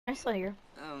I'm still here.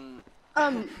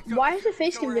 Why is the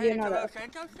face cam video not up?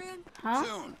 Huh?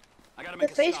 Soon. I gotta The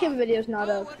make a face stop. cam video's not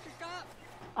up.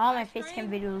 All my face cam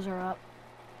videos are up.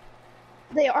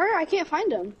 They are? I can't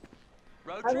find them.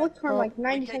 Road I trip? looked for Oh. like We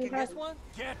 97 taking this times. one?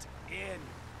 Get in.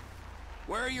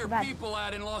 Where are your Bad. people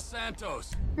at in Los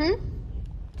Santos? Hmm?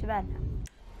 Too bad.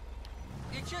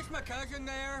 It's just my cousin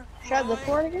there. Should I look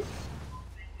for it again?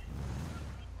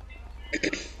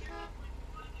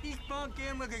 He's bunked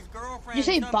in with his girlfriend. Did you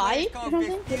say someplace buy or called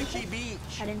something? Vespucci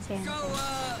Beach. I didn't say anything.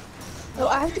 Oh,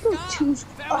 I have to go to.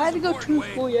 I had to go to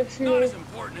school Not yesterday. as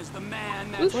important as the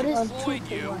man that What is employed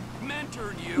two you, for?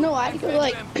 mentored you. No, I had to go and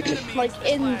like, fed you amphetamines like this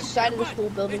last inside year, of the but school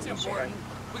building It's yesterday. important.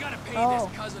 We gotta pay Oh.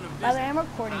 this cousin a By the way, visit. I'm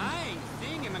recording. I ain't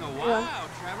seen him in a while, Yeah.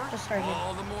 Trevor. Just started.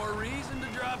 All the more reason to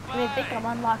drop by. I think I'm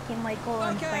unlocking Michael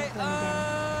and Okay, Franklin again.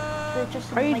 So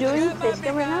just Are you Michael- doing yeah, my face big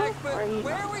cam right now? guys, but Or are you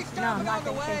where not? are we No, I'm stopping not on the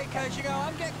doing way? face cam Because, right now.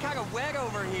 I'm getting kind of wet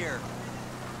over here.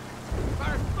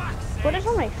 For fuck's sake. What is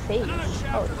on my face? Another Oh,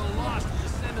 chapter of the lost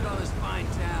descended on this fine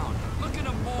town. Looking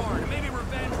to mourn, maybe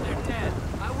revenge their dead.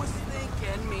 I was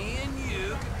thinking me and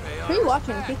you could pay our who are you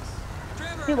watching? respects.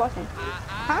 Trevor, Who are you watching?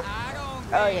 Huh? I don't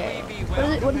Oh, think yeah, we'd yeah. be What is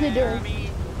it welcome there. doing? I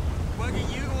mean, what do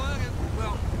you want to,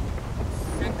 well,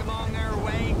 send them on their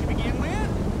way to begin with?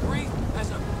 Grief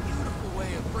has a beautiful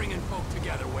way of bringing folk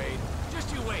together, Wade.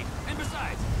 Just you wait. And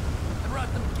besides, I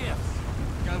brought them gifts.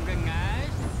 Something nice?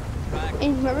 Like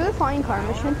And remember the flying car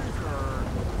mission? flowers or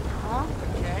Huh? a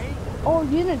cake? Oh,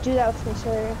 you didn't do that with me,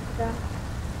 sorry. Yeah.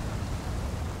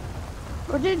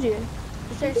 Or did you?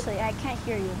 Seriously, I can't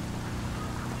hear you.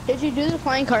 Did you do the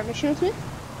flying car mission with me?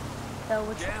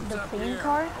 Jam's The up plane here.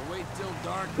 car? I'll wait till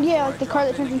dark Yeah, before like I the car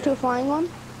that drop in turns into a again. flying one.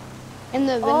 And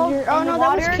the Oh, Avenger. in Oh, the no,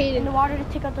 water, that was in the Caden. water to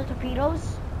take out the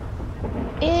torpedoes.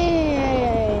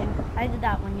 Yeah. I did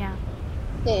that one, yeah.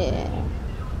 Yeah.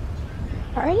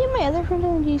 Are any of my other friends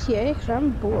on GTA? Because I'm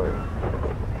bored.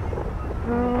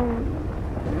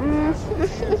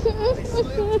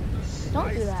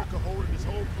 Don't do that.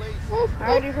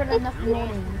 I already heard enough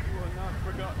moaning.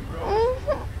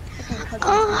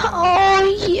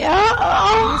 Oh, yeah.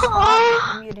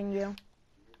 I'm muting you.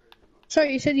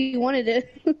 Sorry, you said you wanted it.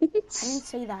 I didn't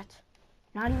say that.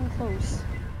 Not even close.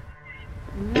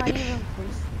 Not even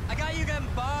close. I got you them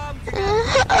bombs. You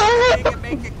got to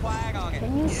make it quiet on it.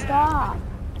 Can you stop?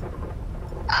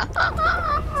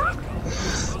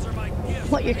 Those are my gifts.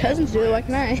 What your cousins do, why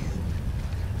can I?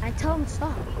 I tell him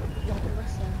stop. You don't listen.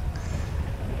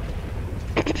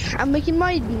 I'm making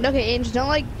my, okay, Angel, don't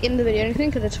like end the video or anything,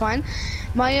 because it's fine.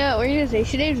 My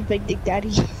organization name is Big Dick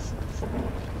Daddy. Screw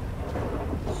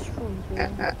you.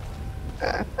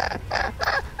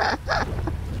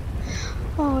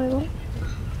 Oh,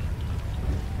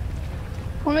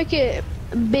 I'll make it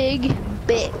big,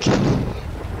 big.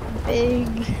 Big,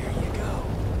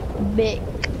 big.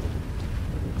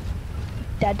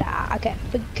 Dada. Okay,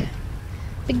 big,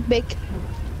 big.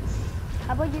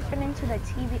 How about you get into the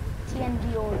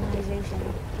TND organization?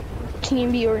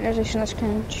 TMB organization, that's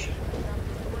cringe.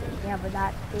 Yeah, but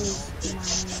that is mine.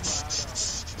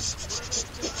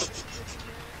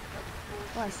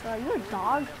 What, so are you a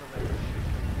dog?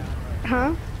 Huh?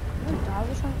 Are you a dog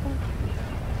or something?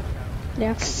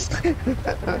 Yeah.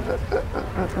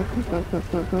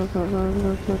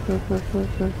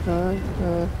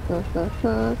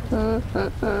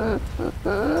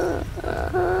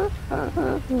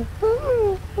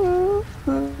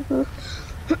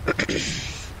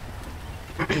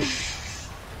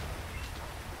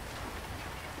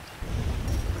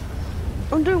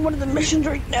 I'm doing one of the missions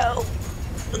right now.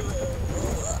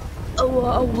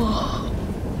 Oh.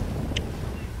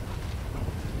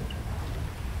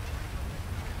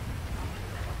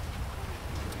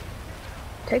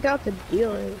 Take out the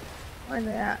dealer. Why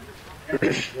that?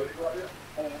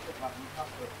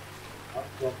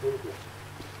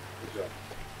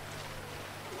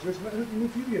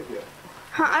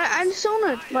 I just don't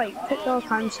wanna like pick all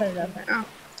time and set it up right now.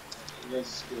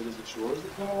 Yes, is it yours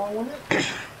that come along with it?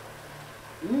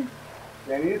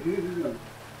 Danny, do.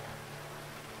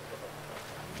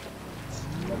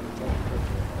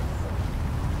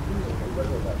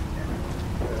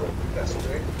 That's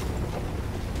spray.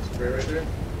 Spray right there.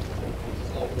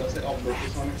 Let's say all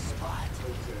purpose on it.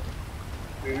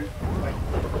 Dude, like,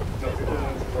 no, people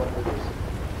know it's all purpose.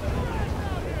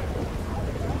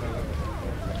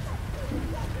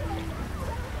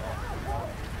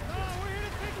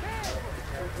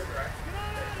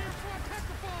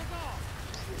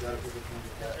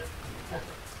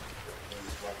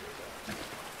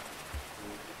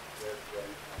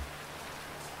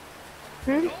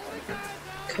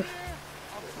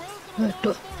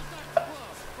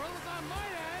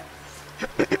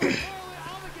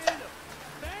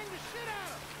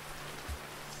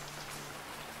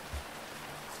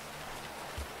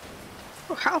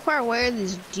 how far away are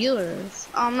these dealers?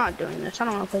 Oh, I'm not doing this. I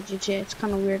don't want to play GTA. It's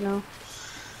kind of weird now.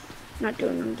 Not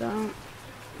doing that.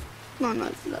 No,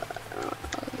 not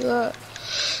that.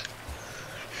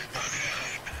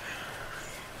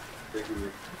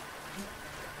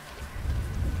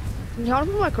 You want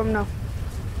to put my Chrome now?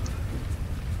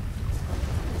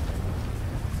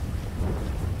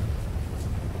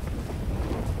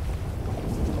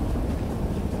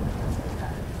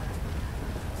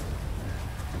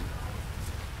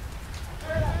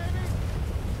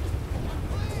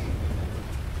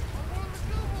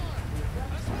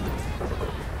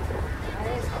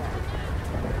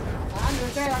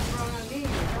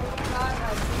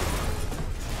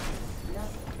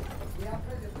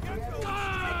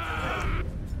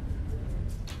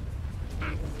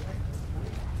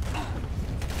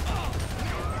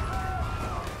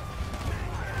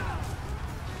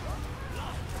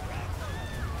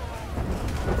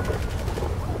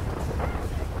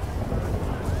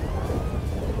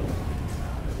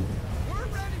 We're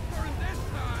ready for him this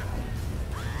time.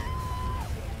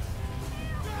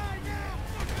 Die now,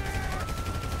 fucker!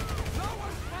 No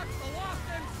one fucks the lost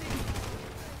MC.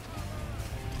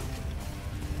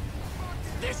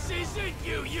 This isn't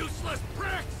you, useless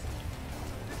pricks!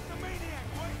 It's the maniac,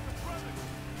 wait, the brother.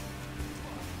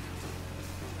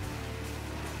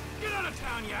 Get out of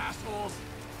town, you assholes!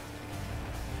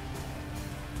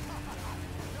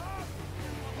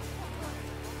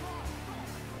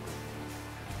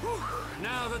 Whew.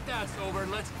 Now that that's over,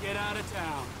 let's get out of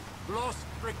town. Los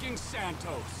fricking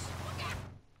Santos.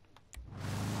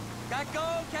 That go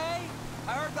okay?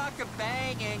 I heard lots of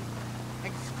banging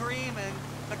and screaming,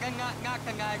 but then not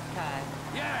the nice kind.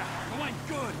 Yeah, it went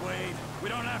good, Wade. We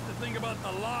don't have to think about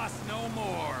the loss no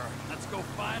more. Let's go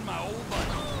find my old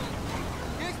buddy.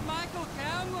 This Michael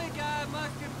Townley guy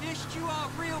must have pissed you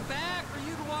off real bad for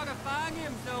you to want to find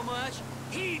him so much.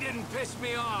 He didn't piss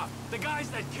me off. The guys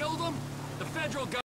that killed him, the federal government.